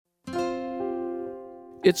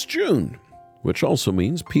It's June, which also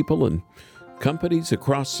means people and companies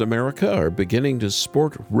across America are beginning to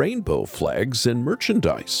sport rainbow flags in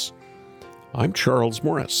merchandise. I'm Charles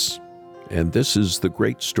Morris, and this is the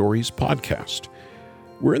Great Stories Podcast.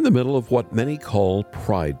 We're in the middle of what many call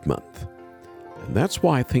Pride Month, and that's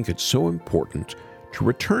why I think it's so important to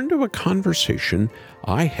return to a conversation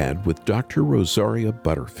I had with Dr. Rosaria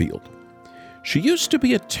Butterfield. She used to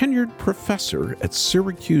be a tenured professor at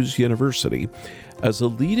Syracuse University as a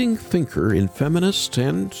leading thinker in feminist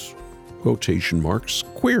and, quotation marks,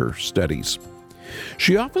 queer studies.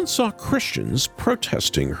 She often saw Christians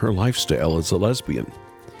protesting her lifestyle as a lesbian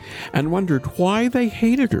and wondered why they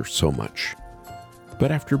hated her so much.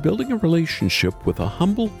 But after building a relationship with a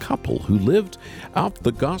humble couple who lived out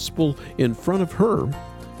the gospel in front of her,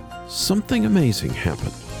 something amazing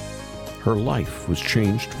happened. Her life was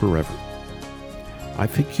changed forever. I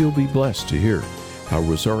think you'll be blessed to hear how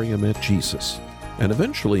Rosaria met Jesus and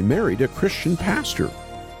eventually married a Christian pastor.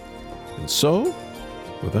 And so,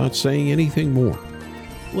 without saying anything more,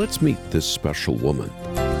 let's meet this special woman.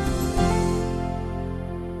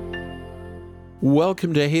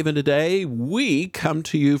 Welcome to Haven Today. We come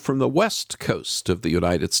to you from the west coast of the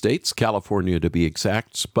United States, California to be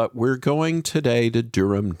exact, but we're going today to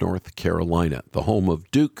Durham, North Carolina, the home of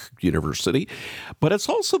Duke University, but it's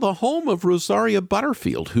also the home of Rosaria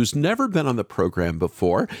Butterfield, who's never been on the program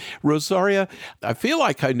before. Rosaria, I feel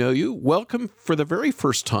like I know you. Welcome for the very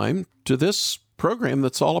first time to this program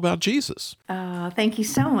that's all about Jesus. Thank you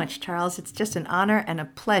so much, Charles. It's just an honor and a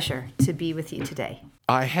pleasure to be with you today.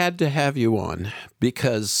 I had to have you on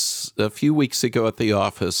because a few weeks ago at the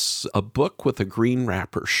office, a book with a green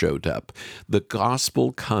wrapper showed up. The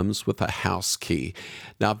Gospel Comes with a House Key.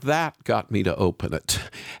 Now that got me to open it.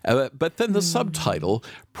 But then the subtitle,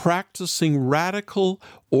 Practicing Radical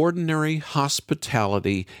Ordinary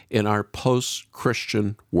Hospitality in Our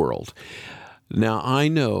Post-Christian World. Now I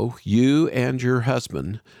know you and your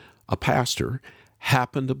husband, a pastor,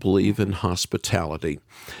 happen to believe in hospitality.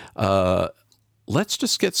 Let's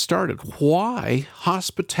just get started. Why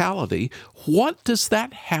hospitality? What does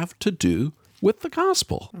that have to do with the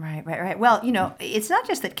gospel? Right. Well, it's not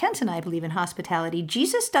just that Kent and I believe in hospitality.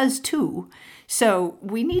 Jesus does too. So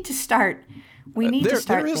we need to start.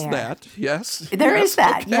 There is that. Yes. There is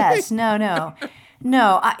that. Okay. Yes. No.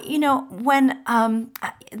 When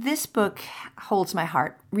this book holds my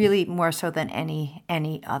heart really more so than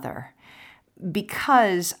any other,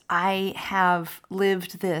 because I have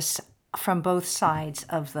lived this from both sides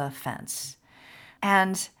of the fence.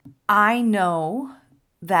 And I know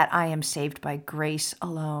that I am saved by grace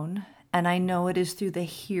alone, and I know it is through the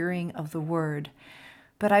hearing of the word.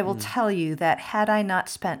 But I will tell you that had I not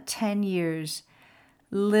spent 10 years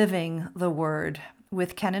living the word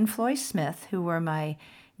with Ken and Floy Smith, who were my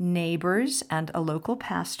neighbors and a local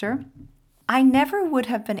pastor, I never would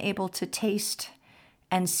have been able to taste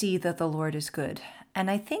and see that the Lord is good.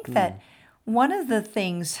 And I think that one of the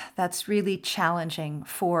things that's really challenging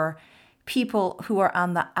for people who are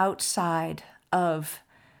on the outside of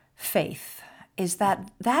faith is that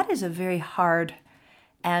is a very hard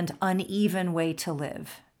and uneven way to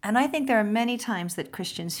live. And I think there are many times that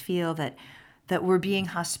Christians feel that we're being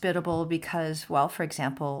hospitable because, well, for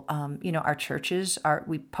example, our churches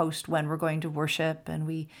we post when we're going to worship, and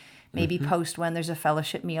we maybe post when there's a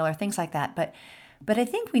fellowship meal or things like that. But I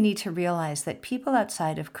think we need to realize that people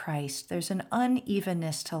outside of Christ, there's an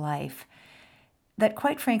unevenness to life that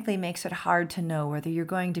quite frankly makes it hard to know whether you're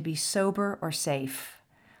going to be sober or safe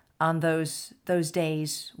on those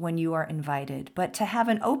days when you are invited. But to have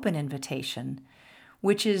an open invitation,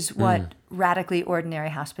 which is what radically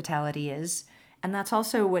ordinary hospitality is, and that's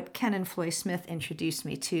also what Ken and Floy Smith introduced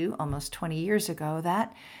me to almost 20 years ago,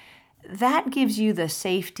 that gives you the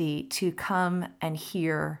safety to come and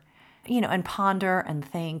hear, and ponder and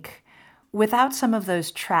think without some of those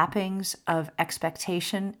trappings of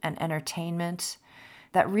expectation and entertainment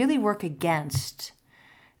that really work against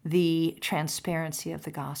the transparency of the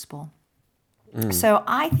gospel. So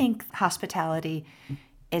I think hospitality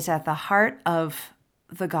is at the heart of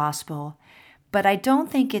the gospel, but I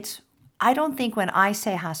don't think when I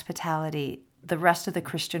say hospitality, the rest of the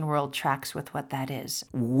Christian world tracks with what that is.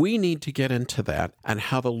 We need to get into that and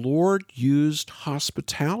how the Lord used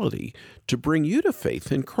hospitality to bring you to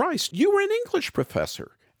faith in Christ. You were an English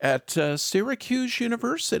professor at Syracuse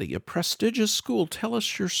University, a prestigious school. Tell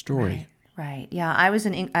us your story. Right. Yeah, I was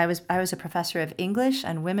a professor of English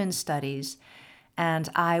and women's studies, and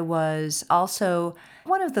I was also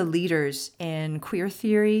one of the leaders in queer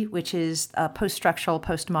theory, which is a post-structural,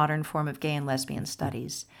 postmodern form of gay and lesbian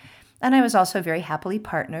studies. And I was also very happily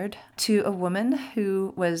partnered to a woman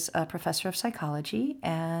who was a professor of psychology,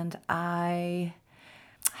 and I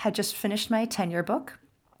had just finished my tenure book,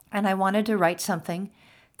 and I wanted to write something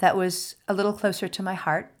that was a little closer to my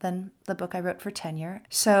heart than the book I wrote for tenure.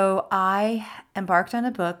 So I embarked on a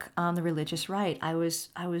book on the religious right. I was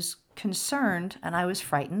concerned and I was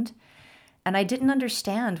frightened, and I didn't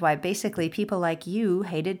understand why basically people like you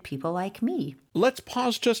hated people like me. Let's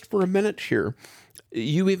pause just for a minute here.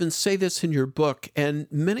 You even say this in your book, and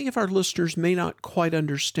many of our listeners may not quite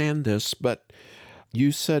understand this, but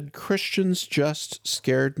you said Christians just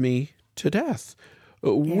scared me to death.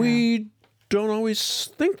 We don't always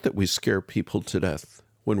think that we scare people to death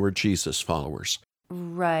when we're Jesus followers.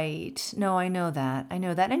 Right. No, I know that. And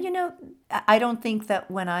I don't think that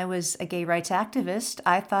when I was a gay rights activist,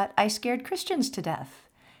 I thought I scared Christians to death.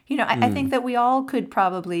 I think that we all could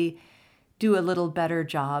probably do a little better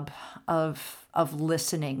job of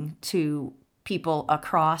listening to people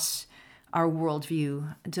across our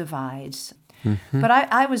worldview divides. But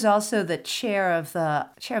I was also the chair of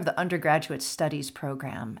the undergraduate studies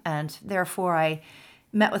program, and therefore I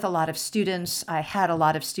met with a lot of students. I had a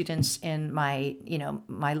lot of students in my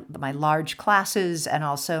large classes, and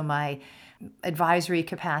also my advisory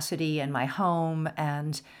capacity and my home.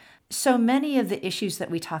 And so many of the issues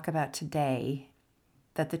that we talk about today,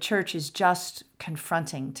 that the church is just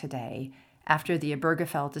confronting today after the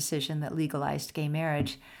Obergefell decision that legalized gay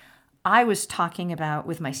marriage, I was talking about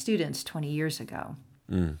with my students 20 years ago.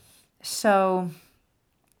 So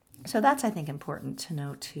that's, I think, important to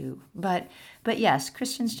know too. But yes,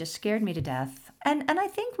 Christians just scared me to death. And I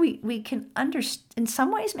think we can understand, in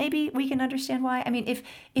some ways, maybe we can understand why. I mean,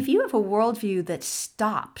 if you have a worldview that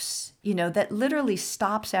stops, that literally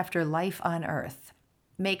stops after life on earth,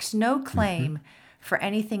 makes no claim for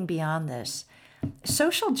anything beyond this,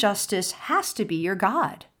 social justice has to be your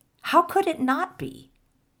God. How could it not be?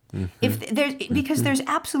 Because there's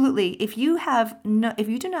absolutely, if you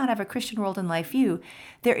do not have a Christian world and life view,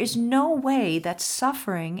 there is no way that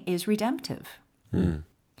suffering is redemptive.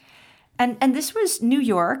 And this was New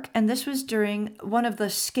York, and this was during one of the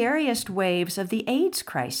scariest waves of the AIDS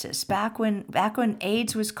crisis, back when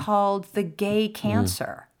AIDS was called the gay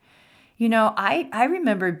cancer. I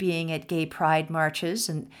remember being at gay pride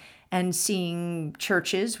marches and seeing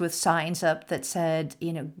churches with signs up that said,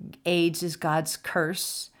 AIDS is God's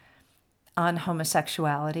curse on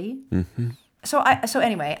homosexuality. So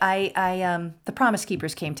anyway, the Promise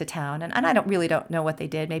Keepers came to town, and I don't know what they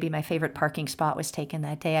did. Maybe my favorite parking spot was taken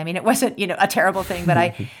that day. I mean, it wasn't, a terrible thing, but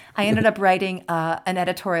I ended up writing an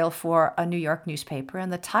editorial for a New York newspaper,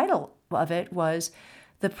 and the title of it was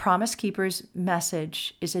 "The Promise Keepers'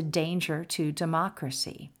 Message is a Danger to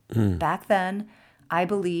Democracy." Back then, I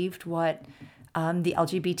believed what the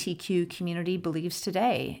LGBTQ community believes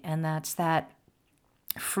today, and that's that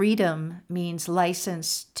freedom means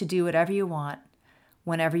license to do whatever you want,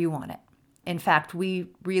 whenever you want it. In fact, we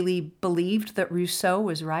really believed that Rousseau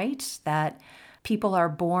was right, that people are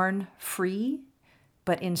born free,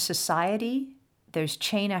 but in society, there's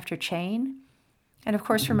chain after chain. And of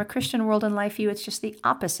course, from a Christian world and life view, it's just the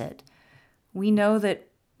opposite. We know that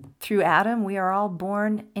through Adam, we are all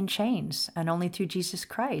born in chains, and only through Jesus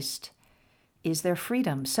Christ is there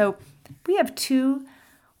freedom. So we have two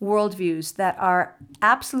worldviews that are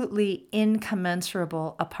absolutely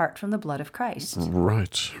incommensurable apart from the blood of Christ.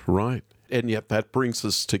 Right. And yet that brings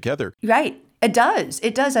us together. Right. It does.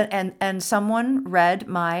 And someone read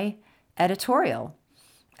my editorial,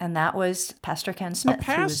 and that was Pastor Ken Smith,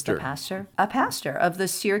 who was a pastor of the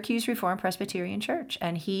Syracuse Reformed Presbyterian Church.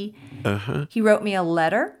 And he wrote me a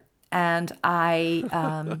letter, and I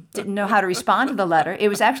didn't know how to respond to the letter. It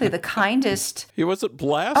was actually the kindest. He wasn't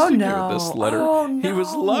blasting you in this letter. Oh, no. He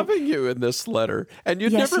was loving you in this letter. And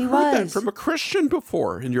you'd never heard that from a Christian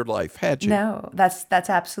before in your life, had you? No, that's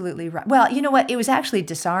absolutely right. Well, you know what? It was actually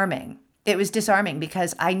disarming. It was disarming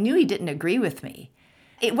because I knew he didn't agree with me.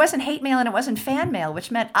 It wasn't hate mail and it wasn't fan mail,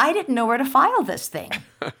 which meant I didn't know where to file this thing.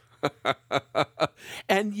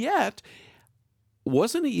 And yet,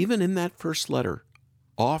 wasn't he even in that first letter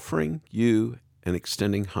offering you and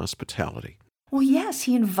extending hospitality? Well, yes,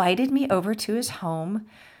 he invited me over to his home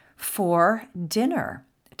for dinner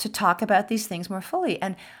to talk about these things more fully.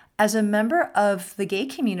 And as a member of the gay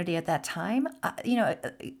community at that time,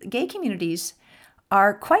 gay communities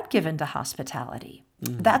are quite given to hospitality.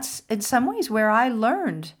 That's in some ways where I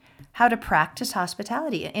learned how to practice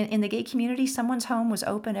hospitality. In the gay community, someone's home was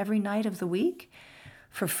open every night of the week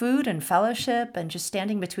for food and fellowship and just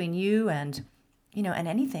standing between you and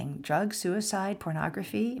anything, drugs, suicide,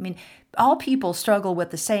 pornography. I mean, all people struggle with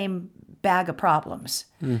the same bag of problems.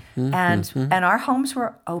 And our homes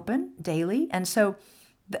were open daily. And so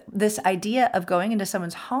this idea of going into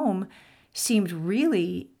someone's home seemed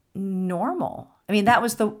really normal. I mean, that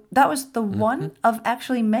was the one of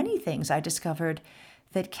actually many things I discovered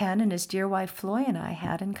that Ken and his dear wife Floy and I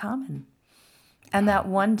had in common. And that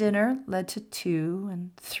one dinner led to 2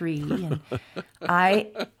 and 3. And I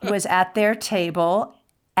was at their table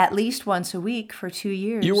at least once a week for 2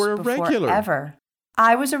 years. You were a regular. Ever.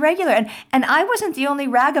 I was a regular. And I wasn't the only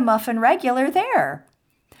ragamuffin regular there.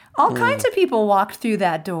 All kinds of people walked through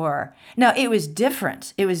that door. Now, it was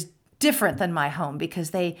different. It was different than my home because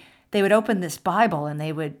they would open this Bible and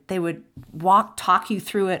they would talk you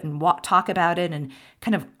through it and talk about it and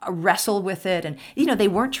kind of wrestle with it. And, they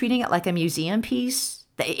weren't treating it like a museum piece.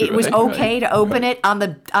 It was okay to open it on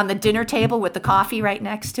the dinner table with the coffee right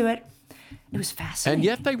next to it. It was fascinating. And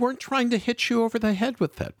yet they weren't trying to hit you over the head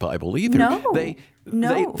with that Bible either. No.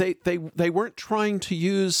 They weren't trying to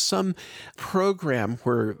use some program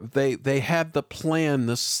where they had the plan,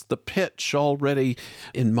 the pitch already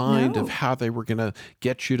in mind of how they were going to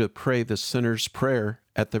get you to pray the sinner's prayer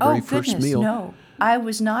at the very first meal. No, I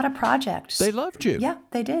was not a project. They loved you. Yeah,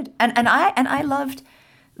 they did, and I loved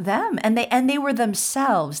them, and they were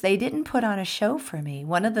themselves. They didn't put on a show for me.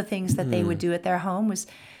 One of the things that they would do at their home was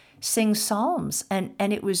sing psalms, and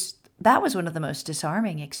that was one of the most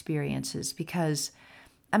disarming experiences because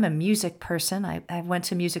I'm a music person. I went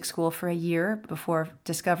to music school for a year before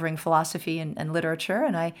discovering philosophy and literature,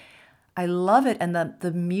 and I love it. And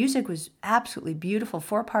the music was absolutely beautiful,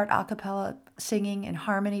 4-part a cappella singing and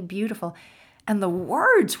harmony, beautiful. And the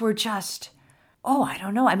words were just, I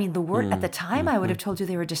don't know. I mean, the word at the time, I would have told you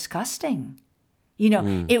they were disgusting.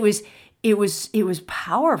 It was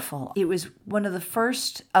powerful. It was one of the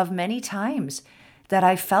first of many times that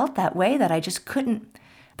I felt that way, that I just couldn't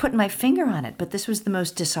put my finger on it. But this was the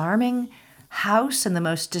most disarming house and the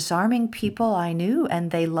most disarming people I knew, and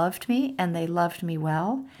they loved me, and they loved me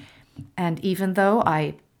well. And even though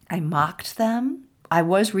I mocked them, I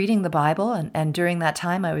was reading the Bible, and during that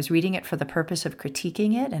time I was reading it for the purpose of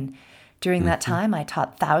critiquing it, and during that time I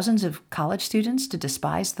taught thousands of college students to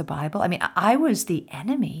despise the Bible. I mean, I was the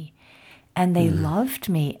enemy, and they loved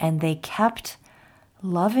me, and they kept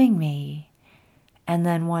loving me. And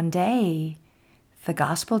then one day, the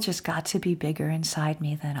gospel just got to be bigger inside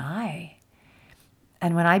me than I.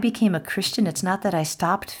 And when I became a Christian, it's not that I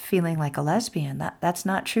stopped feeling like a lesbian. That's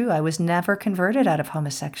not true. I was never converted out of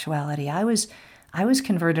homosexuality. I was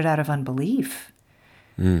converted out of unbelief.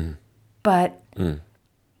 But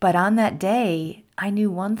on that day, I knew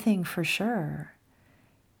one thing for sure.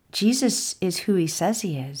 Jesus is who he says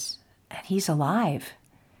he is, and he's alive.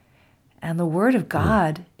 And the Word of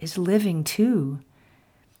God is living too.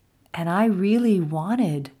 And I really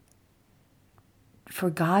wanted for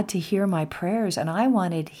God to hear my prayers, and I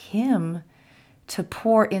wanted him to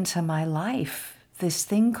pour into my life this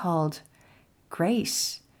thing called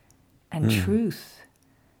grace and truth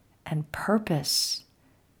and purpose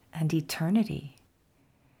and eternity.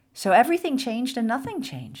 So everything changed and nothing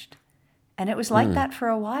changed. And it was like that for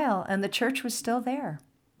a while, and the church was still there.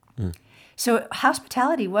 So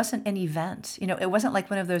hospitality wasn't an event. It wasn't like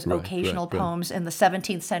one of those occasional poems in the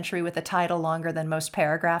 17th century with a title longer than most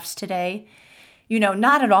paragraphs today.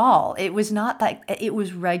 Not at all. It was not like, it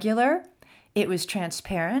was regular. It was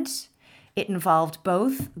transparent. It involved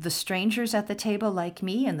both the strangers at the table like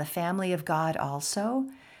me and the family of God also.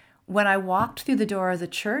 When I walked through the door of the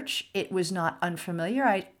church, it was not unfamiliar.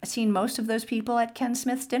 I'd seen most of those people at Ken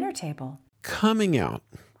Smith's dinner table. Coming out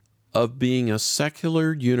of being a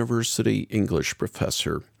secular university English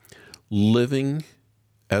professor, living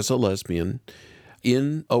as a lesbian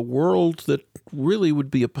in a world that really would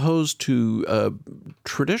be opposed to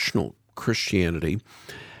traditional Christianity,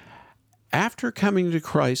 after coming to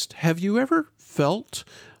Christ, have you ever felt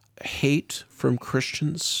hate from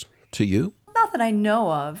Christians to you? Not that I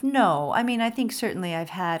know of, no. I mean, I think certainly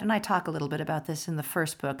I've had, and I talk a little bit about this in the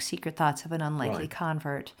first book, Secret Thoughts of an Unlikely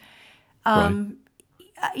Convert.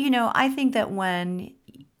 I think that when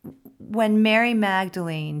Mary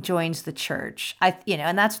Magdalene joins the church,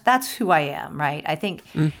 and that's who I am, right? I think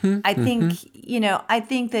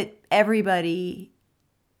that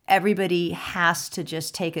everybody has to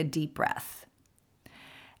just take a deep breath.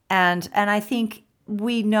 And I think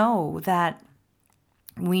we know that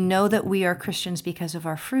we are Christians because of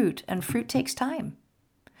our fruit, and fruit takes time.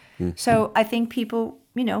 So I think people,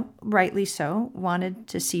 rightly so, wanted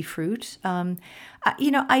to see fruit.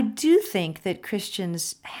 I do think that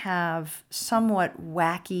Christians have somewhat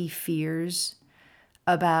wacky fears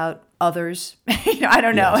about others. I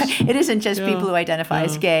don't know. It isn't just people who identify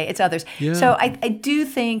as gay, it's others. Yeah. So I do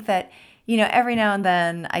think that every now and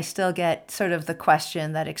then I still get sort of the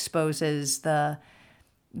question that exposes the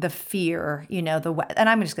fear, and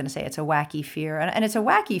I'm just going to say it's a wacky fear. And it's a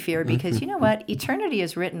wacky fear because you know what? Eternity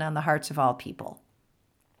is written on the hearts of all people.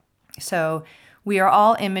 So we are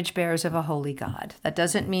all image bearers of a holy God. That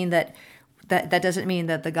doesn't mean that doesn't mean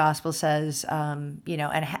that the gospel says, and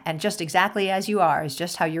just exactly as you are is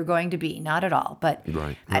just how you're going to be. Not at all. But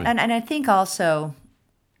right. And I think also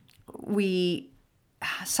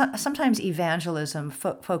sometimes evangelism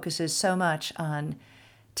focuses so much on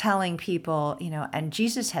telling people, and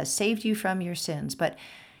Jesus has saved you from your sins. But,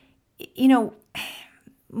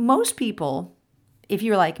 most people, if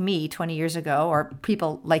you're like me 20 years ago, or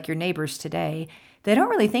people like your neighbors today, they don't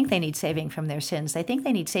really think they need saving from their sins. They think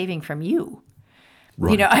they need saving from you.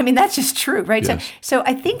 Right. That's just true, right? Yes. So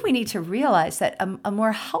I think we need to realize that a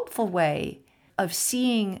more helpful way of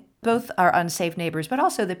seeing both our unsaved neighbors, but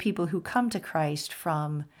also the people who come to Christ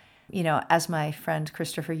from, as my friend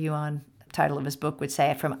Christopher Yuan, title of his book would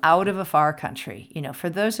say, from out of a far country. For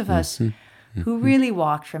those of us who really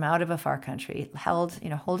walked from out of a far country,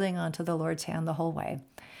 holding on to the Lord's hand the whole way.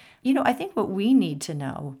 I think what we need to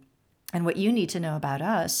know, and what you need to know about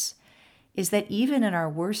us, is that even in our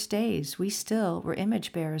worst days, we still were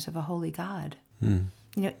image bearers of a holy God.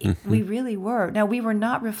 We really were. Now, we were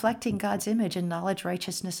not reflecting God's image in knowledge,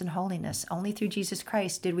 righteousness, and holiness. Only through Jesus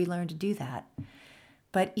Christ did we learn to do that.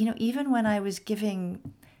 But, even when I was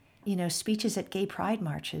giving, speeches at gay pride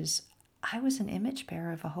marches, I was an image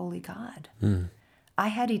bearer of a holy God. I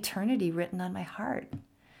had eternity written on my heart.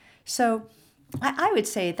 So I would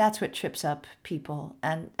say that's what trips up people.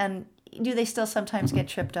 And do they still sometimes get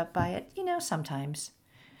tripped up by it? Sometimes.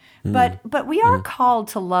 But we are called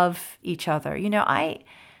to love each other.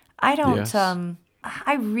 I don't, Yes.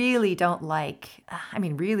 I really don't like,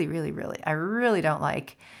 really, I really don't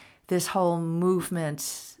like this whole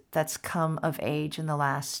movement that's come of age in the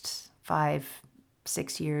last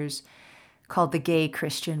 5-6 years called the gay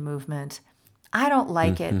Christian movement. I don't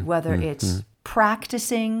like it, whether it's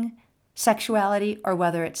practicing sexuality or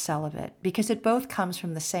whether it's celibate, because it both comes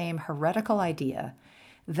from the same heretical idea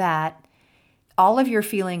that all of your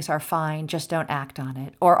feelings are fine, just don't act on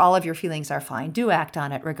it. Or all of your feelings are fine, do act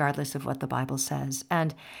on it, regardless of what the Bible says.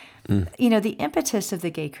 And, the impetus of the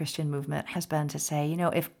gay Christian movement has been to say,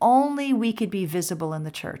 if only we could be visible in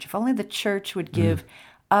the church, if only the church would give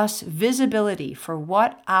us visibility for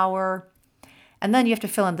what our, and then you have to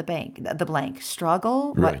fill in the blank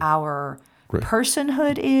struggle, Right. what our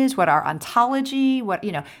personhood is, what our ontology,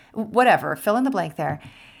 whatever, fill in the blank there.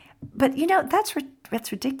 But,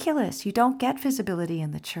 that's ridiculous. You don't get visibility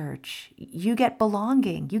in the church. You get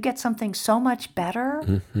belonging. You get something so much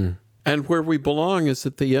better. And where we belong is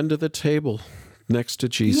at the end of the table next to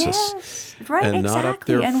Jesus. Yes, right, and exactly. not up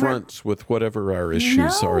there And front with whatever our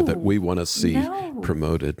issues are that we want to see No.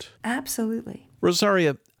 promoted. Absolutely.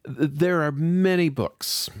 Rosaria, there are many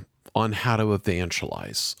books on how to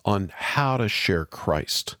evangelize, on how to share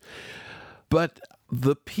Christ. But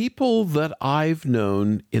the people that I've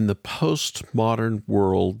known in the postmodern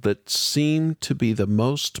world that seem to be the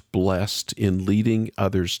most blessed in leading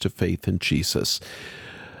others to faith in Jesus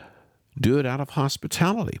do it out of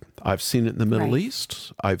hospitality. I've seen it in the Middle Right.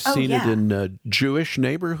 East. I've seen it in Jewish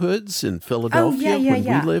neighborhoods in Philadelphia yeah, when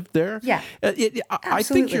we lived there. Yeah. I think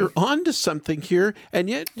Absolutely. you're onto something here, and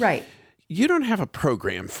yet Right. you don't have a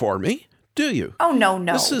program for me, do you? Oh, no.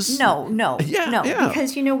 This is- no. Yeah.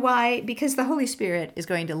 Because you know why? Because the Holy Spirit is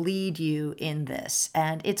going to lead you in this,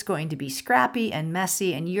 and it's going to be scrappy and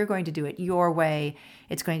messy, and you're going to do it your way.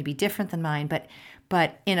 It's going to be different than mine.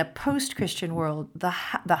 But in a post-Christian world, the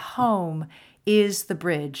home is the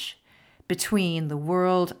bridge between the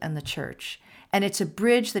world and the church. And it's a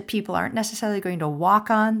bridge that people aren't necessarily going to walk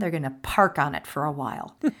on. They're going to park on it for a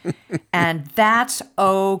while. And that's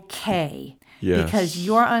okay. Yes. Because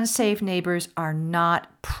your unsaved neighbors are not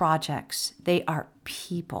projects. They are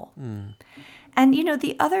people. And,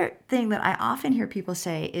 the other thing that I often hear people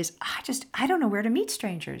say is, I don't know where to meet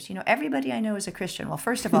strangers. Everybody I know is a Christian. Well,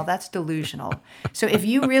 first of all, that's delusional. So if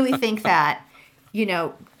you really think that,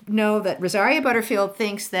 know that Rosaria Butterfield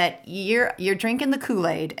thinks that you're drinking the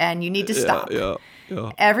Kool-Aid and you need to stop. Yeah.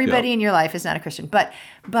 Everybody in your life is not a Christian. But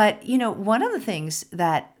one of the things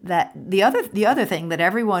that the other thing that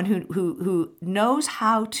everyone who knows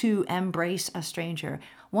how to embrace a stranger,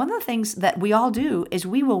 one of the things that we all do is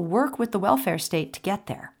we will work with the welfare state to get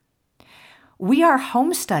there. We are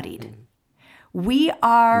home studied. We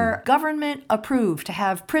are government approved to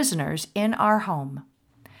have prisoners in our home.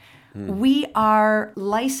 We are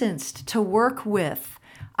licensed to work with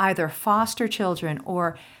either foster children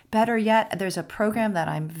or, better yet, there's a program that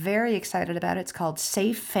I'm very excited about. It's called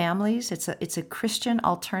Safe Families. It's a Christian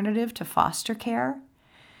alternative to foster care.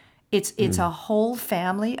 It's a whole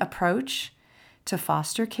family approach to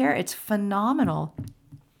foster care. It's phenomenal.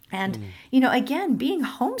 And, again, being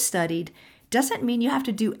home studied doesn't mean you have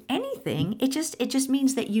to do anything. It just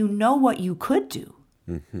means that you know what you could do.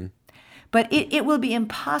 Mm-hmm. But it will be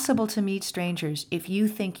impossible to meet strangers if you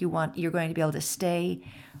think you're going to be able to stay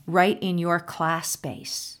right in your class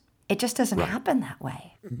space. It just doesn't happen that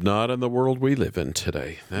way. Not in the world we live in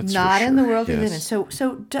today. That's not for sure. in the world we live in. So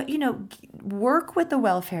work with the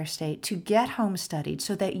welfare state to get home studied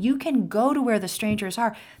so that you can go to where the strangers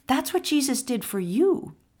are. That's what Jesus did for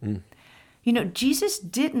you. Mm.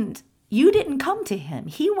 You didn't come to him.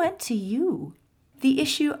 He went to you. The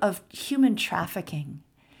issue of human trafficking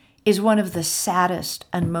is one of the saddest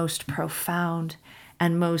and most profound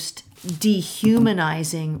and most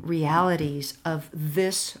dehumanizing realities of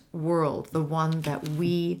this world, the one that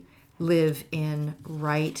we live in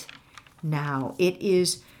right now. It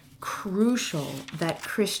is crucial that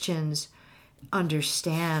Christians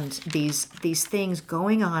understand these things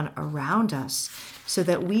going on around us so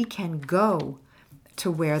that we can go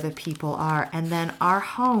to where the people are. And then our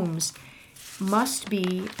homes must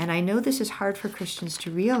be, and I know this is hard for Christians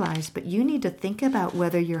to realize, but you need to think about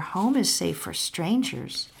whether your home is safe for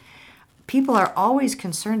strangers. People are always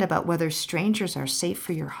concerned about whether strangers are safe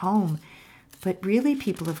for your home. But really,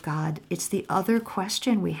 people of God, it's the other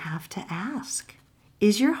question we have to ask.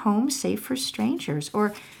 Is your home safe for strangers?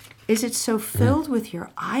 Or is it so filled with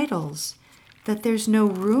your idols that there's no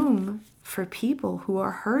room for people who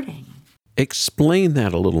are hurting? Explain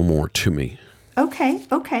that a little more to me. Okay.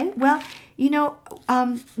 Well, we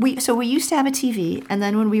used to have a TV, and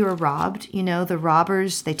then when we were robbed, the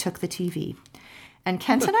robbers, they took the TV. And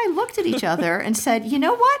Kent and I looked at each other and said, you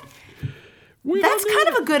know what? That's kind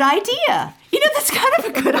of a good idea. That's kind of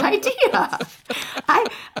a good idea. I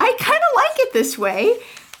kind of like it this way.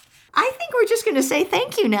 I think we're just going to say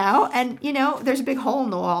thank you now. And, there's a big hole in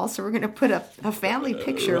the wall, so we're going to put a family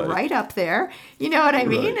picture right up there. You know what I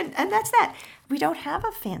mean? Right. And that's that. We don't have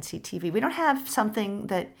a fancy TV. We don't have something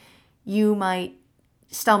that you might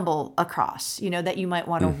stumble across, that you might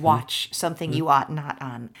want to watch something you ought not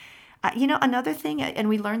on. Another thing, and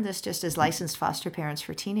we learned this just as licensed foster parents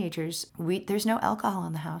for teenagers, there's no alcohol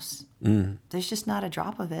in the house. Mm. There's just not a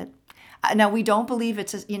drop of it. Now, we don't believe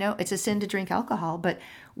it's a sin to drink alcohol, but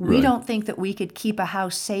we don't think that we could keep a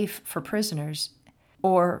house safe for prisoners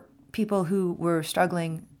or people who were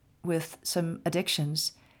struggling with some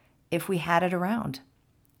addictions if we had it around.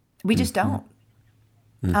 We just don't.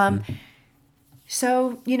 Mm-hmm.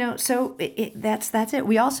 That's it.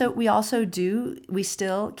 We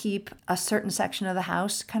still keep a certain section of the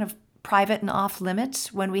house kind of private and off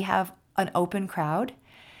limits when we have an open crowd.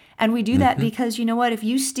 And we do that because, if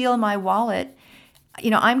you steal my wallet,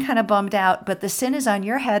 I'm kind of bummed out, but the sin is on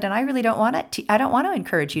your head, and I really don't want it. I don't want to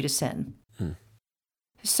encourage you to sin.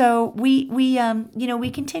 So we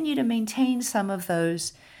continue to maintain some of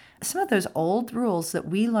those old rules that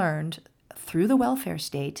we learned through the welfare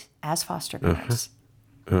state as foster parents.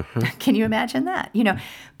 Can you imagine that?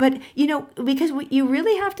 But because you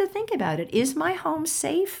really have to think about it. Is my home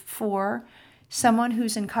safe for someone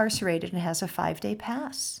who's incarcerated and has a 5-day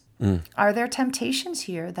pass? Are there temptations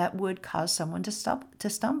here that would cause someone to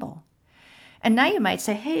stumble? And now you might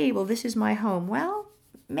say, hey, well, this is my home. Well,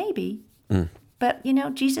 maybe. But,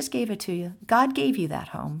 Jesus gave it to you. God gave you that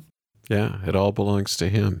home. Yeah, it all belongs to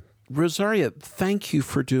him. Rosaria, thank you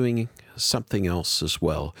for doing something else as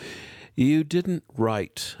well. You didn't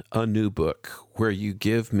write a new book where you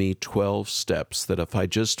give me 12 steps that if I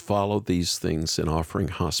just follow these things in offering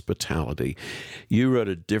hospitality. You wrote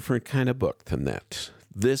a different kind of book than that.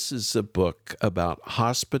 This is a book about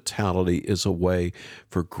hospitality as a way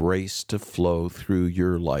for grace to flow through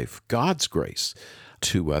your life, God's grace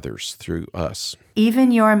to others through us.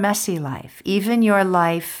 Even your messy life,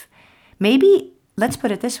 maybe, let's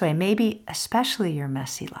put it this way, maybe especially your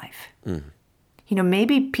messy life.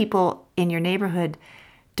 Maybe people in your neighborhood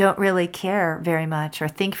don't really care very much or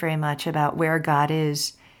think very much about where God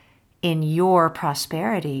is in your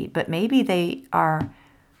prosperity, but maybe they are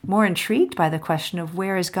more intrigued by the question of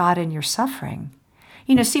where is God in your suffering.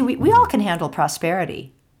 We all can handle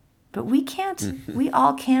prosperity, but we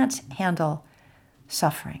all can't handle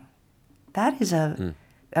suffering. That is a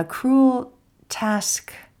cruel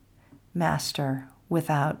taskmaster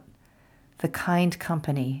without the kind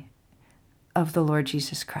company of the Lord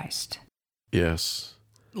Jesus Christ. Yes.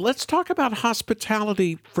 let's talk about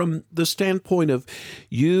hospitality from the standpoint of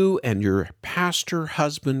you and your pastor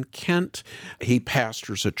husband, Kent. He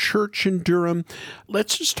pastors a church in Durham.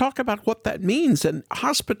 Let's just talk about what that means. And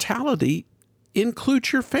hospitality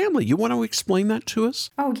includes your family. You want to explain that to us?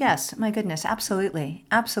 Oh, yes. My goodness. Absolutely.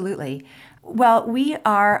 Absolutely. Well, we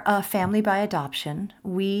are a family by adoption.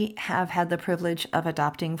 We have had the privilege of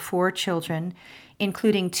adopting 4 children,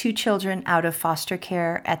 including 2 children out of foster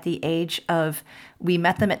care at the age of, we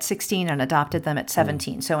met them at 16 and adopted them at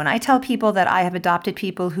 17. So when I tell people that I have adopted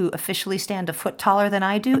people who officially stand a foot taller than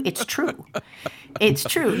I do, it's true. It's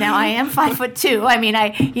true. Now I am 5'2". I mean,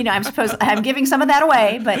 I'm giving some of that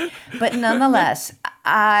away, but nonetheless,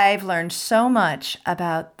 I've learned so much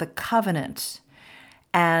about the covenant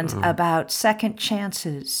and about second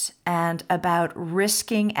chances and about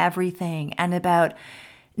risking everything and about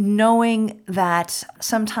knowing that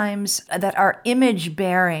sometimes that our image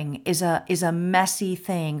bearing is a messy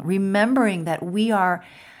thing, remembering that we are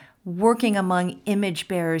working among image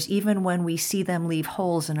bearers even when we see them leave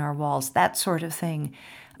holes in our walls, that sort of thing.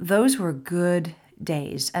 Those were good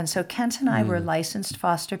days. And so Kent and I were licensed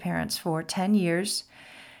foster parents for 10 years.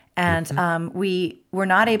 And we were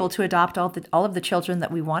not able to adopt all of the children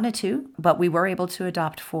that we wanted to, but we were able to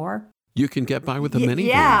adopt 4. You can get by with a minivan.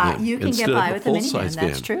 Yeah, you can get by with a minivan.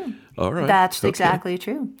 That's true. All right, that's exactly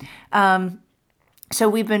true. So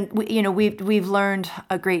we've learned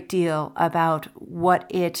a great deal about what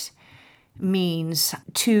it means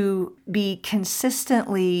to be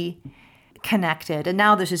consistently connected. And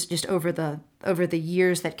now this is just over the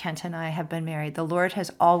years that Kent and I have been married. The Lord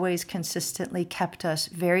has always consistently kept us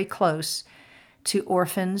very close to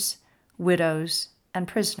orphans, widows, and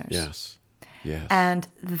prisoners. Yes. Yes. And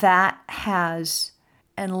that has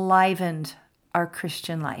enlivened our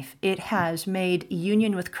Christian life. It has made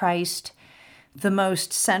union with Christ the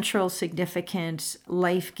most central, significant,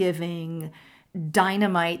 life-giving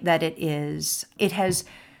dynamite that it is. It has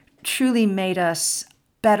truly made us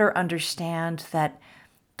better understand that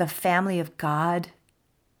the family of God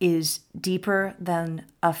is deeper than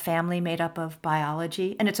a family made up of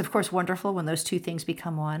biology. And it's, of course, wonderful when those two things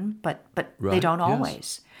become one, but right. They don't Yes.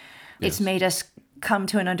 always. It's made us come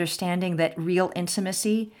to an understanding that real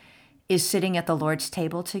intimacy is sitting at the Lord's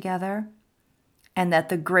table together, and that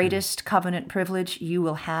the greatest covenant privilege you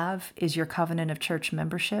will have is your covenant of church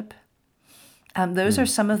membership. Those are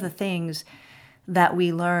some of the things that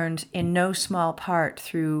we learned in no small part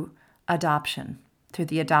through adoption, through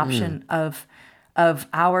the adoption of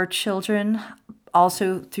our children,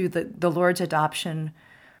 also through the Lord's adoption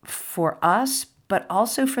for us, but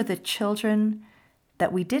also for the children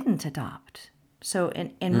that we didn't adopt. So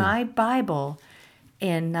in my Bible,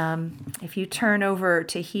 if you turn over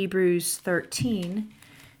to Hebrews 13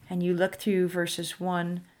 and you look through verses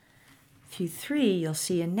 1 through 3, you'll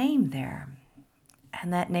see a name there.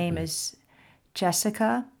 And that name is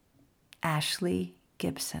Jessica Ashley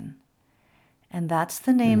Gibson. And that's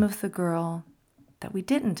the name of the girl that we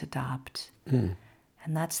didn't adopt. And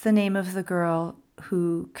that's the name of the girl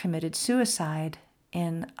who committed suicide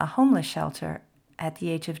in a homeless shelter at the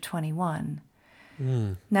age of 21.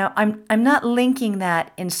 Now, I'm not linking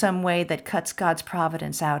that in some way that cuts God's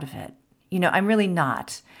providence out of it. I'm really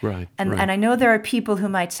not. Right. And I know there are people who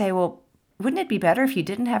might say, well, wouldn't it be better if you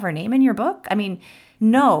didn't have her name in your book? I mean,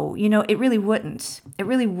 no, it really wouldn't. It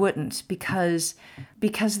really wouldn't because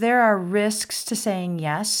there are risks to saying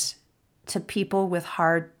yes to people with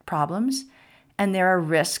hard problems, and there are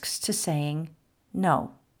risks to saying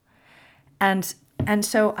no. And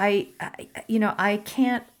so I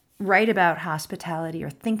can't write about hospitality or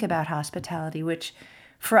think about hospitality, which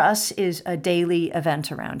for us is a daily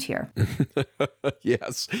event around here.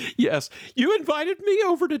 Yes. You invited me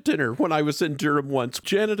over to dinner when I was in Durham once.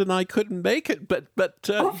 Janet and I couldn't make it, but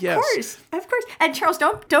yes. Of course. And Charles,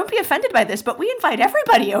 don't be offended by this, but we invite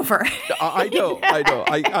everybody over. I know.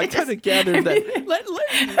 I kind of gathered that.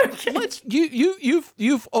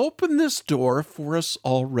 You've opened this door for us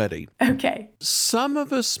already. Okay. Some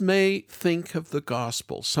of us may think of the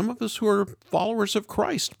gospel. Some of us who are followers of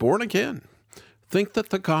Christ, born again, think that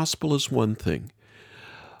the gospel is one thing.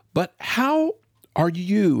 But how are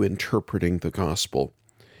you interpreting the gospel?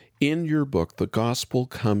 In your book, The Gospel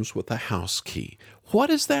Comes with a House Key. What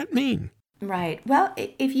does that mean? Right. Well,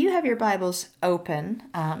 if you have your Bibles open,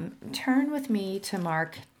 turn with me to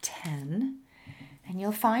Mark 10, and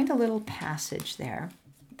you'll find a little passage there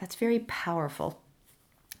that's very powerful.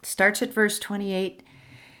 It starts at verse 28.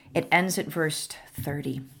 It ends at verse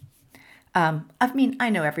 30. I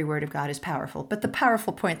know every word of God is powerful, but the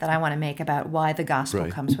powerful point that I want to make about why the gospel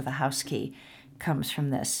comes with a house key comes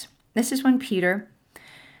from this. This is when Peter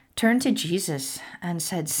turned to Jesus and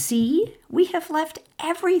said, "See, we have left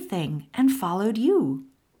everything and followed you."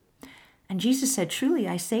 And Jesus said, "Truly,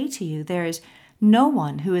 I say to you, there is no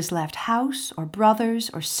one who has left house or brothers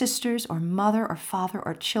or sisters or mother or father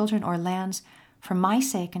or children or lands for my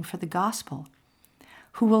sake and for the gospel,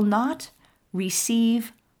 who will not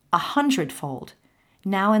receive 100-fold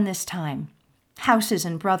now in this time, houses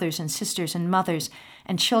and brothers and sisters and mothers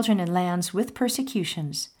and children and lands with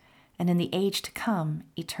persecutions, and in the age to come,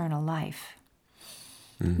 eternal life."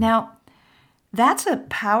 Now, that's a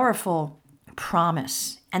powerful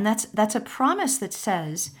promise. And that's a promise that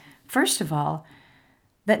says, first of all,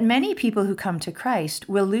 that many people who come to Christ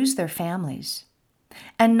will lose their families.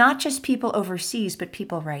 And not just people overseas, but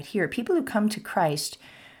people right here. People who come to Christ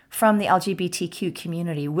from the LGBTQ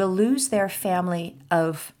community will lose their family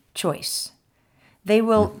of choice. They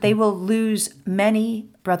will lose many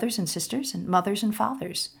brothers and sisters and mothers and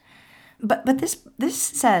fathers. But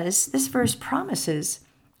this verse promises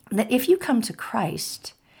that if you come to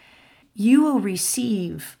Christ, you will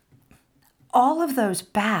receive all of those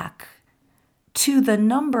back to the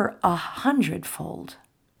number 100-fold.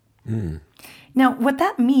 Now, what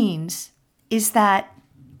that means is that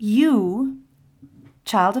you,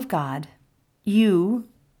 child of God, you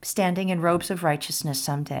standing in robes of righteousness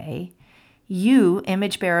someday, you,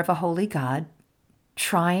 image bearer of a holy God,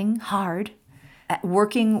 trying hard,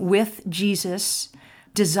 working with Jesus,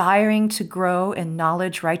 desiring to grow in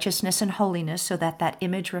knowledge, righteousness, and holiness so that that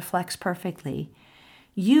image reflects perfectly,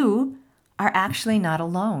 you are actually not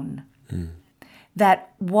alone.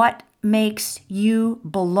 That what makes you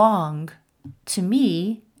belong to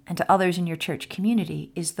me and to others in your church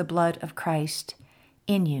community is the blood of Christ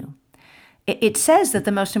in you. It says that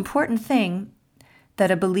the most important thing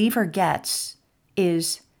that a believer gets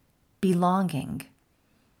is belonging.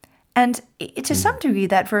 And to some degree,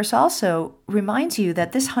 that verse also reminds you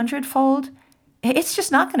that this 100-fold, it's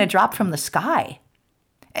just not going to drop from the sky.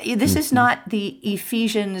 This is not the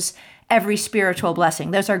Ephesians, every spiritual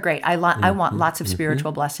blessing. Those are great. I want lots of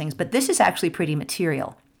spiritual blessings, but this is actually pretty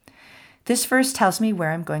material. This verse tells me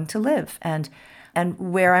where I'm going to live and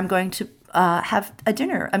where I'm going to have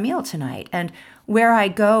a meal tonight, and where I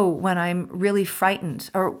go when I'm really frightened,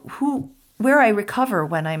 or where I recover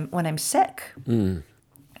when I'm sick.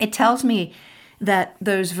 It tells me that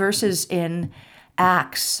those verses in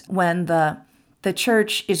Acts, when the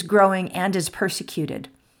church is growing and is persecuted,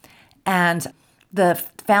 and the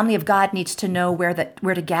family of God needs to know where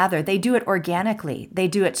to gather, they do it organically, they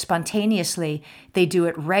do it spontaneously, they do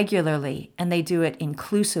it regularly, and they do it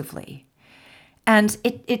inclusively. And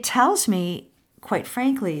it tells me, quite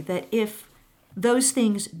frankly, that if those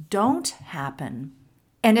things don't happen,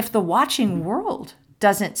 and if the watching world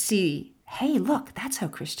doesn't see, hey, look, that's how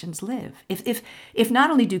Christians live. If not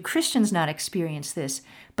only do Christians not experience this,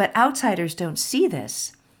 but outsiders don't see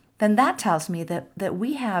this, then that tells me that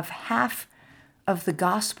we have half of the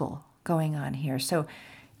gospel going on here. So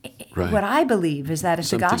what I believe is that if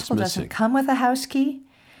the gospel doesn't come with a house key,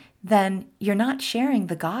 then you're not sharing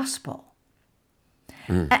the gospel.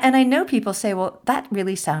 And I know people say, well, that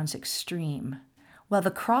really sounds extreme. Well,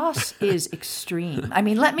 the cross is extreme. I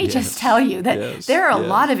mean, let me just tell you that there are a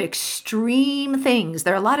lot of extreme things.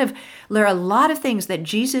 There are a lot of things that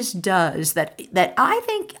Jesus does that I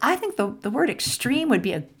think the word extreme would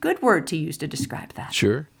be a good word to use to describe that.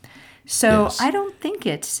 Sure. So I don't think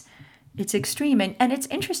it's extreme. And it's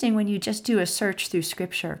interesting when you just do a search through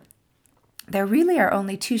Scripture. There really are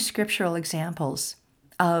only two scriptural examples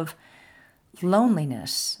of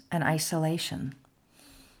loneliness and isolation.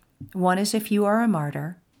 One is if you are a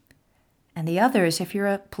martyr, and the other is if you're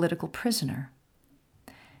a political prisoner.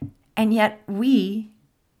 And yet we,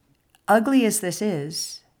 ugly as this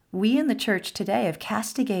is, we in the church today have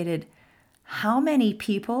castigated how many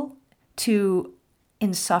people to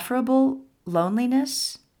insufferable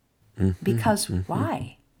loneliness? Because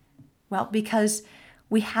why? Well, because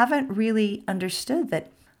we haven't really understood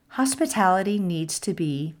that hospitality needs to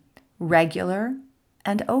be regular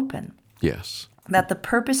and open. Yes. That the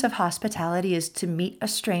purpose of hospitality is to meet a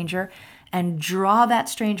stranger and draw that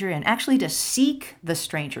stranger in, actually to seek the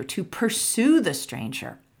stranger, to pursue the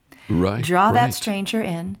stranger. Right. Draw that stranger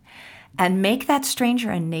in and make that stranger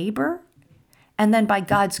a neighbor, and then by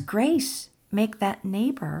God's grace, make that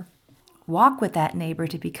neighbor, walk with that neighbor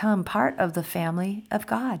to become part of the family of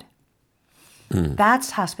God.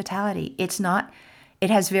 That's hospitality. It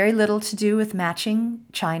has very little to do with matching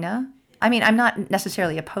china I mean, I'm not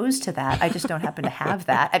necessarily opposed to that. I just don't happen to have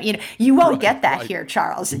that. I mean, you won't get that here,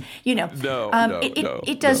 Charles.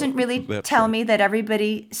 It doesn't really tell me that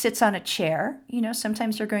everybody sits on a chair.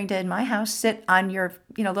 Sometimes you're going to, in my house, sit on your,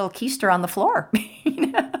 little keister on the floor.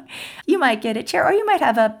 You might get a chair, or you might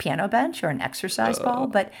have a piano bench or an exercise ball.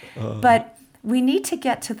 But we need to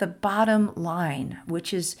get to the bottom line,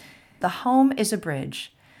 which is the home is a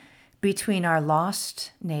bridge between our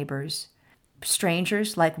lost neighbors,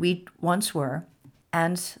 strangers like we once were,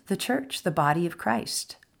 and the church, the body of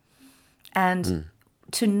Christ. And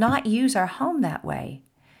to not use our home that way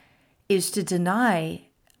is to deny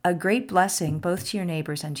a great blessing both to your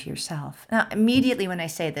neighbors and to yourself. Now, immediately when I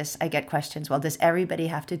say this, I get questions. Well, does everybody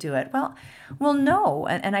have to do it? Well, no.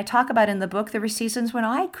 And I talk about in the book, there were seasons when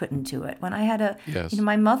I couldn't do it. When I had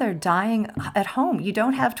my mother dying at home. You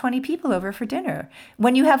don't have 20 people over for dinner.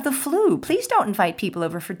 When you have the flu, please don't invite people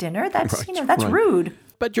over for dinner. That's, that's rude.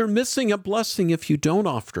 But you're missing a blessing if you don't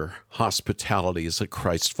offer hospitality as a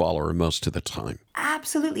Christ follower most of the time.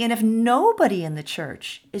 Absolutely. And if nobody in the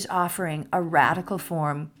church is offering a radical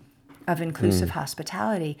form of inclusive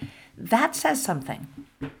hospitality, that says something.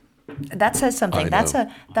 That says something.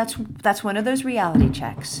 That's one of those reality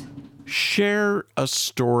checks. Share a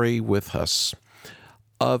story with us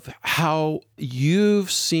of how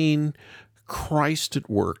you've seen Christ at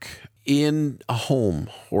work in a home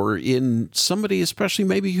or in somebody, especially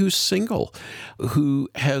maybe who's single, who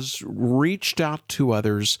has reached out to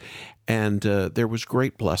others, and there was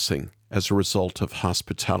great blessing as a result of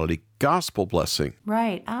hospitality, gospel blessing.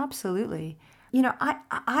 Right, absolutely.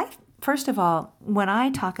 I first of all, when I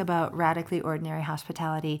talk about radically ordinary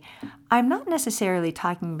hospitality, I'm not necessarily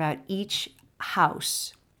talking about each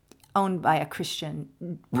house owned by a Christian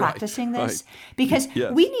practicing this, because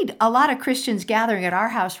we need a lot of Christians gathering at our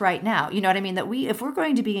house right now. You know what I mean? That if we're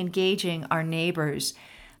going to be engaging our neighbors,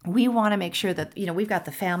 we want to make sure that, we've got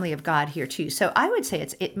the family of God here too. So I would say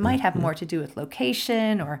it might have more to do with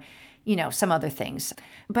location or, some other things.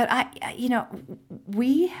 But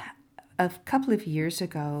we a couple of years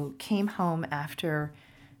ago came home after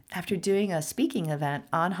doing a speaking event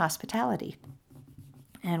on hospitality.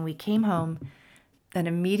 And we came home, and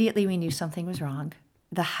immediately we knew something was wrong.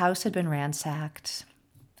 The house had been ransacked.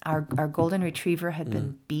 Our golden retriever had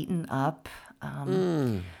been beaten up.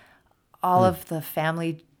 All of the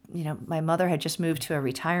family, my mother had just moved to a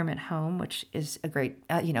retirement home, which is a great,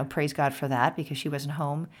 praise God for that, because she wasn't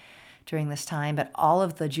home during this time. But all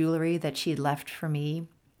of the jewelry that she had left for me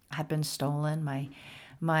had been stolen.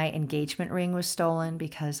 My engagement ring was stolen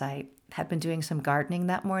because I had been doing some gardening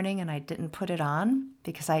that morning and I didn't put it on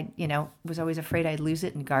because I, was always afraid I'd lose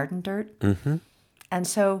it in garden dirt. Mm-hmm. And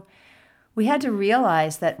so we had to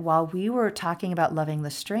realize that while we were talking about loving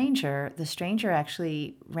the stranger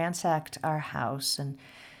actually ransacked our house and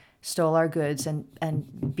stole our goods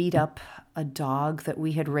and beat up a dog that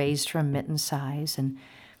we had raised from mitten size.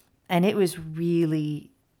 And it was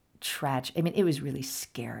really tragic. I mean, it was really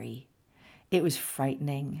scary. It was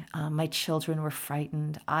frightening. My children were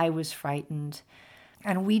frightened. I was frightened.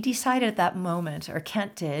 And we decided at that moment, or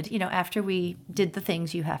Kent did, after we did the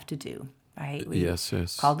things you have to do, right? We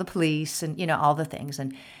called the police and, all the things.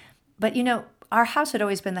 But our house had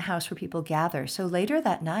always been the house where people gather. So later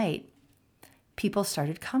that night, people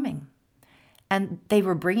started coming. And they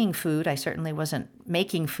were bringing food. I certainly wasn't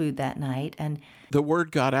making food that night. And the word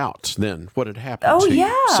got out then, what had happened to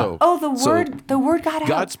you. So, the word got out.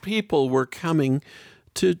 God's people were coming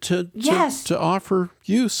to offer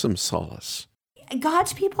you some solace.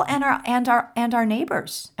 God's people and our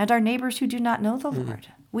neighbors who do not know the Lord.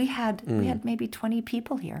 We had maybe 20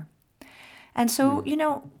 people here. And so,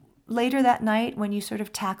 later that night when you sort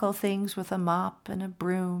of tackle things with a mop and a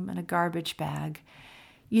broom and a garbage bag,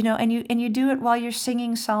 and you do it while you're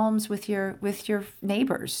singing psalms with your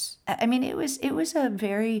neighbors. I mean, it was a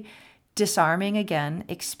very disarming, again,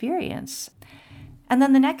 experience. And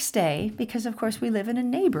then the next day, because of course we live in a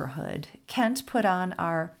neighborhood, Kent put on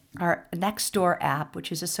our Nextdoor app,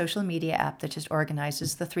 which is a social media app that just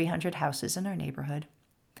organizes the 300 houses in our neighborhood.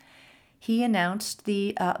 He announced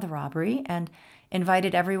the robbery and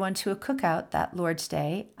invited everyone to a cookout that Lord's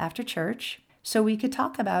Day after church, so we could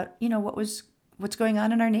talk about what's going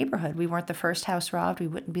on in our neighborhood. We weren't the first house robbed. We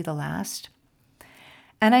wouldn't be the last.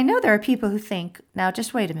 And I know there are people who think, now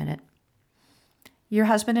just wait a minute. Your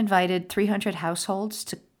husband invited 300 households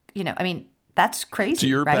to, that's crazy. To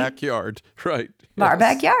your backyard, right. Our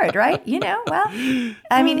backyard, right? Well,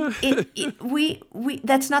 I mean, we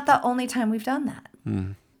that's not the only time we've done that.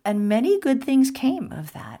 And many good things came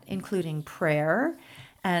of that, including prayer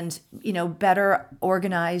and, better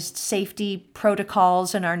organized safety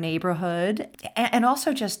protocols in our neighborhood, and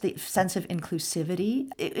also just the sense of inclusivity.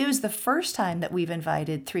 It was the first time that we've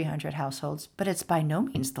invited 300 households, but it's by no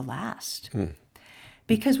means the last.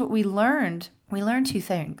 Because what we learned two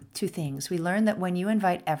things. We learned that when you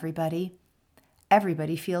invite everybody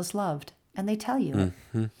feels loved, and they tell you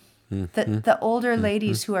it. The older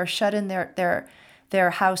ladies who are shut in their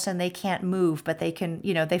house and they can't move, but they can,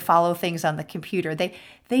 they follow things on the computer.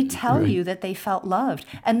 They tell you that they felt loved.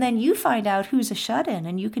 And then you find out who's a shut-in,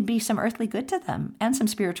 and you can be some earthly good to them and some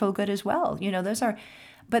spiritual good as well.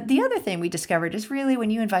 But the other thing we discovered is really when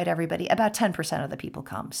you invite everybody, about 10% of the people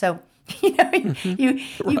come. So,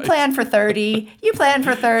 you plan for 30,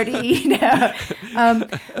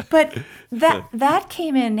 but that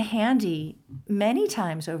came in handy many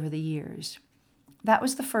times over the years. That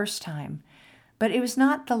was the first time. But it was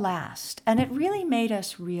not the last. And it really made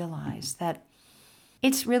us realize that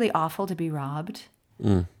it's really awful to be robbed,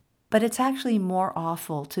 but it's actually more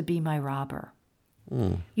awful to be my robber.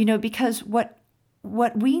 Because what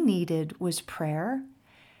we needed was prayer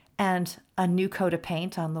and a new coat of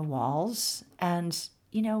paint on the walls and,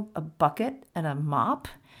 a bucket and a mop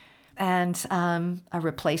and a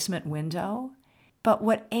replacement window. But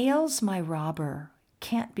what ails my robber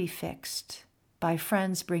can't be fixed by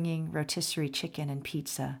friends bringing rotisserie chicken and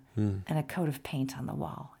pizza and a coat of paint on the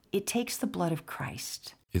wall. It takes the blood of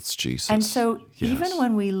Christ. It's Jesus. And so even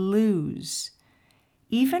when we lose,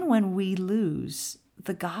 the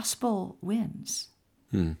gospel wins.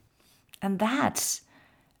 And that's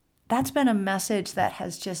been a message that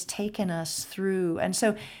has just taken us through. And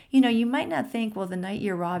so, you might not think, well, the night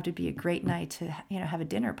you're robbed would be a great night to, have a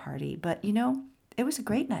dinner party. But, it was a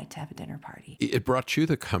great night to have a dinner party. It brought you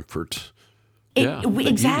the comfort.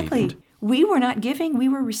 Exactly. We were not giving, we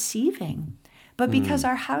were receiving. But because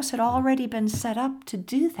our house had already been set up to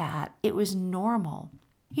do that, it was normal.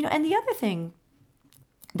 And the other thing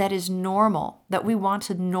that is normal, that we want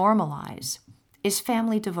to normalize, is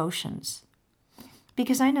family devotions.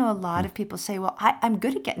 Because I know a lot of people say, well, I'm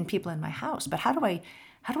good at getting people in my house, but how do I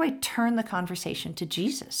turn the conversation to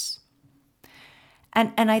Jesus?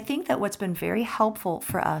 And I think that what's been very helpful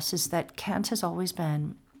for us is that Kent has always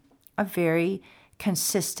been a very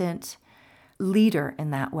consistent leader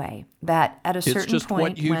in that way, that at a certain point... It's just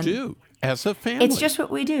what you do as a family. It's just what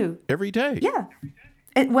we do. Every day. Yeah.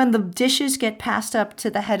 When the dishes get passed up to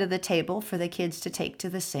the head of the table for the kids to take to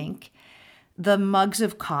the sink, the mugs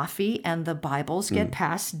of coffee and the Bibles get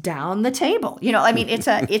passed down the table.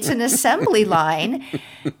 It's an assembly line,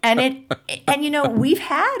 and we've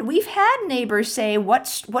had neighbors say,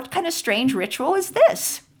 what kind of strange ritual is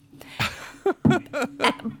this?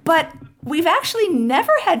 But we've actually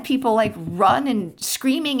never had people like run and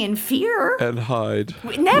screaming in fear and hide.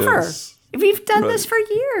 Never. Yes. We've done this for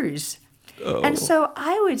years. Oh. And so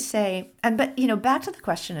I would say, but back to the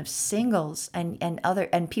question of singles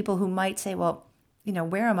and people who might say, well,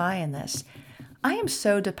 where am I in this? I am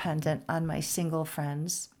so dependent on my single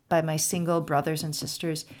friends, by my single brothers and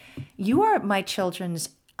sisters. You are my children's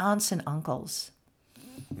aunts and uncles.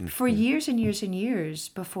 For years and years and years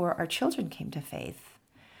before our children came to faith,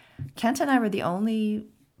 Kent and I were the only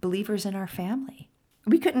believers in our family.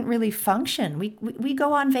 We couldn't really function. We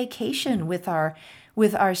go on vacation with our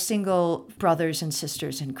single brothers and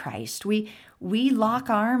sisters in Christ. We lock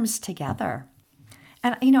arms together.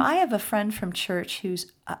 And, I have a friend from church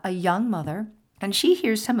who's a young mother, and she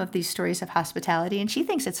hears some of these stories of hospitality, and she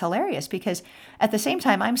thinks it's hilarious because at the same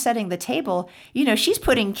time I'm setting the table, she's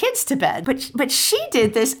putting kids to bed. But she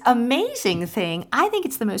did this amazing thing. I think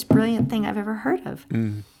it's the most brilliant thing I've ever heard of.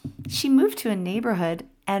 She moved to a neighborhood,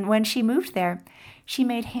 and when she moved there, she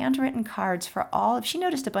made handwritten cards for she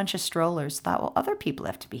noticed a bunch of strollers, thought, well, other people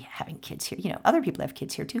have to be having kids here. Other people have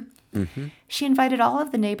kids here too. She invited all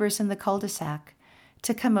of the neighbors in the cul-de-sac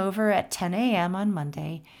to come over at 10 a.m. on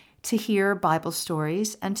Monday to hear Bible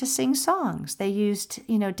stories and to sing songs. They used,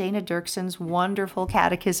 Dana Dirkson's wonderful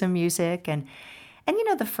catechism music. And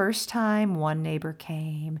the first time one neighbor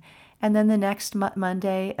came, and then the next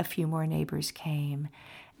Monday, a few more neighbors came.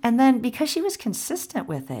 And then because she was consistent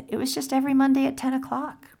with it, it was just every Monday at 10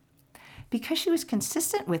 o'clock. Because she was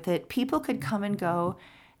consistent with it, people could come and go,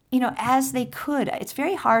 as they could. It's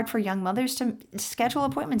very hard for young mothers to schedule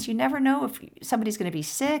appointments. You never know if somebody's going to be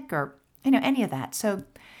sick or, any of that. So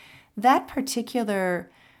that particular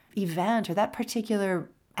event or that particular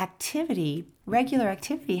activity, regular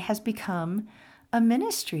activity, has become a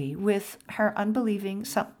ministry with her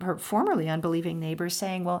her formerly unbelieving neighbors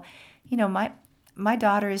saying, well, my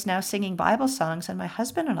daughter is now singing Bible songs and my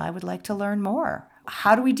husband and I would like to learn more.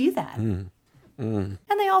 How do we do that? And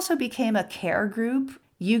they also became a care group.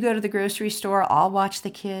 You go to the grocery store, I'll watch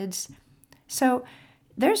the kids. So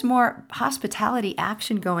there's more hospitality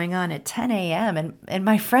action going on at 10 a.m. in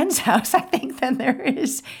my friend's house, I think, than there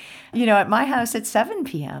is, at my house at 7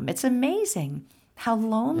 p.m. It's amazing how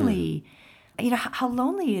lonely, how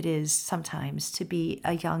lonely it is sometimes to be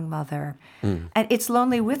a young mother. And it's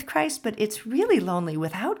lonely with Christ, but it's really lonely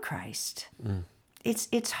without Christ.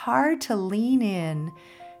 It's hard to lean in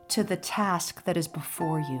to the task that is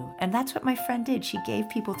before you. And that's what my friend did. She gave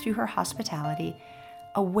people through her hospitality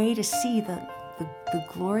a way to see the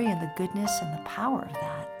glory and the goodness and the power of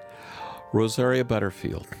that. Rosaria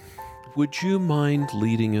Butterfield, would you mind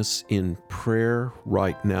leading us in prayer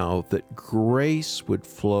right now that grace would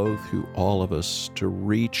flow through all of us to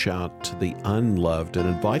reach out to the unloved and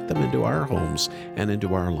invite them into our homes and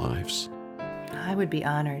into our lives? I would be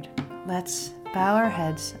honored. Let's bow our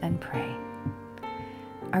heads and pray.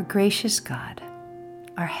 Our gracious God,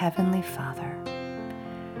 our Heavenly Father,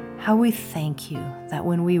 how we thank you that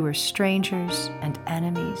when we were strangers and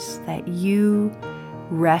enemies, that you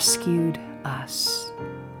rescued us.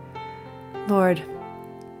 Lord,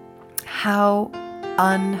 how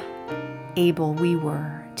unable we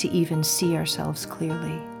were to even see ourselves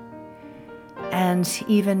clearly. And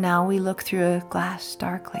even now we look through a glass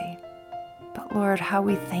darkly. But Lord, how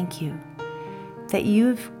we thank you that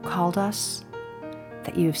you've called us,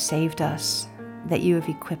 that you have saved us, that you have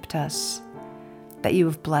equipped us, that you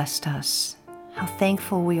have blessed us. How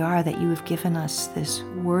thankful we are that you have given us this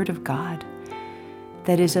Word of God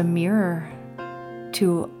that is a mirror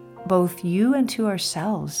to both you and to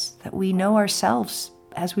ourselves, that we know ourselves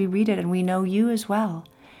as we read it and we know you as well.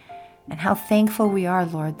 And how thankful we are,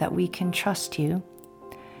 Lord, that we can trust you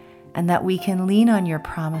and that we can lean on your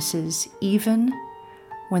promises even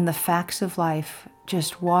when the facts of life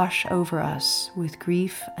just wash over us with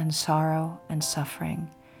grief and sorrow and suffering.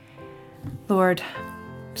 Lord,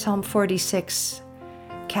 Psalm 46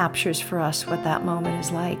 captures for us what that moment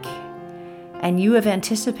is like. And you have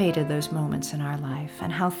anticipated those moments in our life.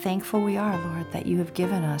 And how thankful we are, Lord, that you have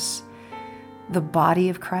given us the body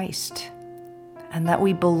of Christ and that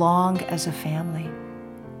we belong as a family.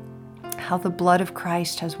 How the blood of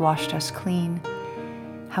Christ has washed us clean.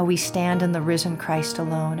 How we stand in the risen Christ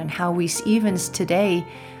alone, and how we even today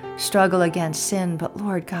struggle against sin. But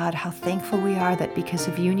Lord God, how thankful we are that because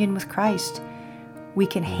of union with Christ, we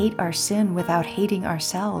can hate our sin without hating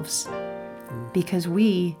ourselves, because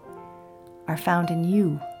we are found in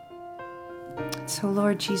you. So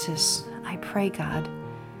Lord Jesus, I pray, God,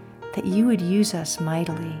 that you would use us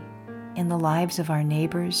mightily in the lives of our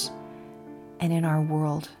neighbors and in our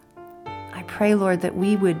world. I pray, Lord, that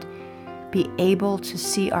we would be able to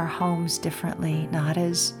see our homes differently, not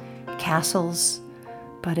as castles,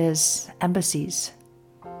 but as embassies.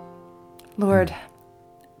 Lord,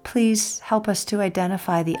 please help us to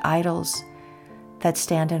identify the idols that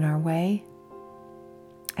stand in our way.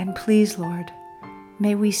 And please, Lord,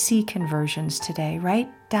 may we see conversions today, right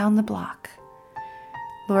down the block.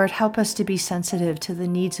 Lord, help us to be sensitive to the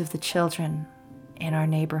needs of the children in our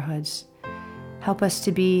neighborhoods. Help us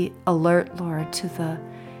to be alert, Lord, to the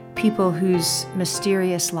people whose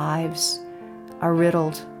mysterious lives are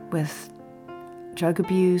riddled with drug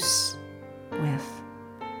abuse, with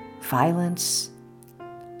violence.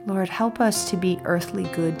 Lord, help us to be earthly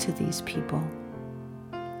good to these people.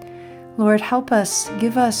 Lord, help us,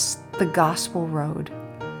 give us the gospel road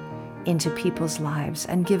into people's lives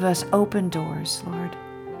and give us open doors, Lord.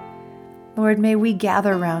 Lord, may we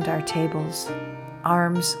gather around our tables,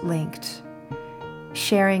 arms linked,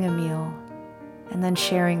 sharing a meal, and then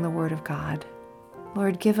sharing the Word of God.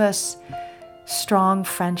 Lord, give us strong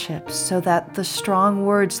friendships so that the strong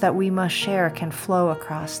words that we must share can flow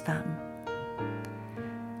across them.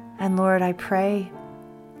 And Lord, I pray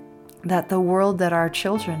that the world that our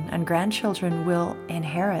children and grandchildren will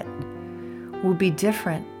inherit will be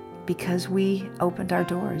different because we opened our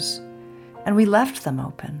doors and we left them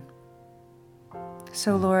open.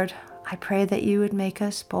 So Lord, I pray that you would make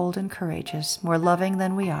us bold and courageous, more loving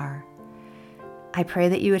than we are. I pray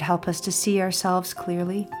that you would help us to see ourselves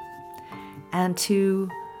clearly and to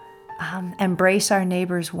embrace our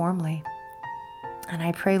neighbors warmly. And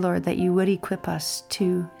I pray, Lord, that you would equip us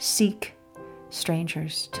to seek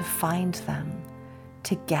strangers, to find them,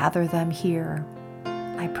 to gather them here.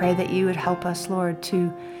 I pray that you would help us, Lord,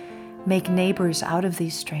 to make neighbors out of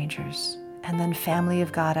these strangers and then family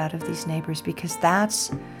of God out of these neighbors, because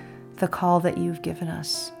that's the call that you've given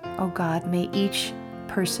us. Oh God, may each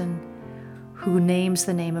person who names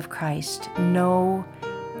the name of Christ know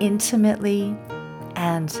intimately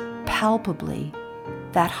and palpably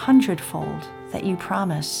that hundredfold that you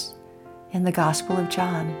promise in the Gospel of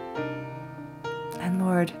John. And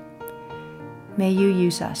Lord, may you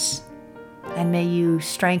use us, and may you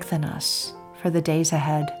strengthen us for the days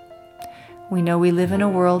ahead. We know we live in a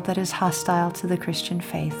world that is hostile to the Christian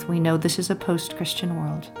faith. We know this is a post-Christian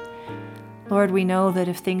world. Lord, we know that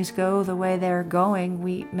if things go the way they're going,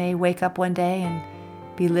 we may wake up one day and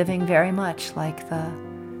be living very much like the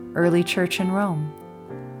early church in Rome.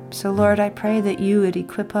 So Lord, I pray that you would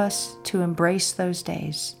equip us to embrace those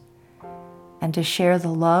days and to share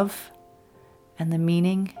the love and the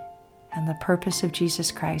meaning and the purpose of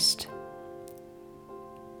Jesus Christ.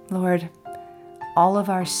 Lord, all of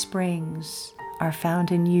our springs are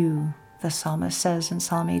found in you, the psalmist says in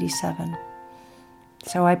Psalm 87.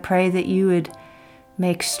 So I pray that you would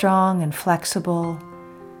make strong and flexible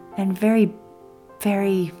and very,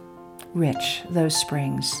 very rich those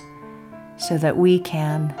springs, so that we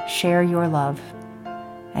can share your love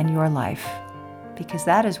and your life, because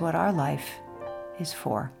that is what our life is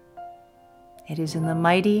for. It is in the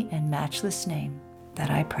mighty and matchless name that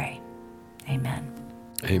I pray. Amen.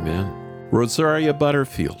 Amen. Rosaria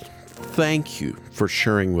Butterfield, thank you for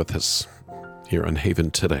sharing with us here on Haven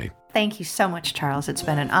Today. Thank you so much, Charles. It's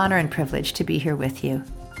been an honor and privilege to be here with you.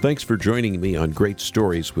 Thanks for joining me on Great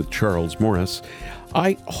Stories with Charles Morris.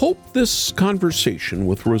 I hope this conversation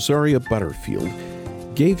with Rosaria Butterfield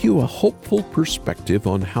gave you a hopeful perspective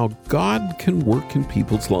on how God can work in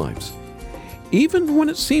people's lives, even when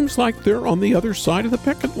it seems like they're on the other side of the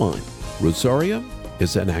picket line. Rosaria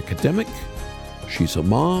is an academic. She's a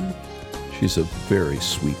mom. She's a very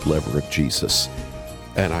sweet lover of Jesus.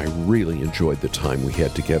 And I really enjoyed the time we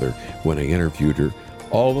had together when I interviewed her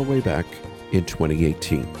all the way back in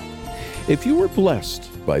 2018. If you were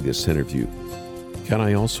blessed by this interview, can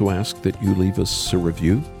I also ask that you leave us a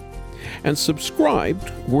review? And subscribe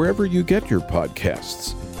wherever you get your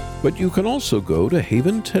podcasts. But you can also go to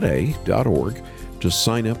haventoday.org to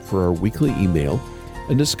sign up for our weekly email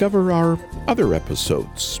and discover our other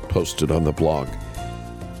episodes posted on the blog.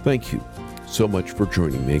 Thank you so much for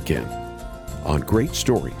joining me again on Great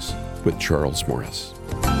Stories with Charles Morris.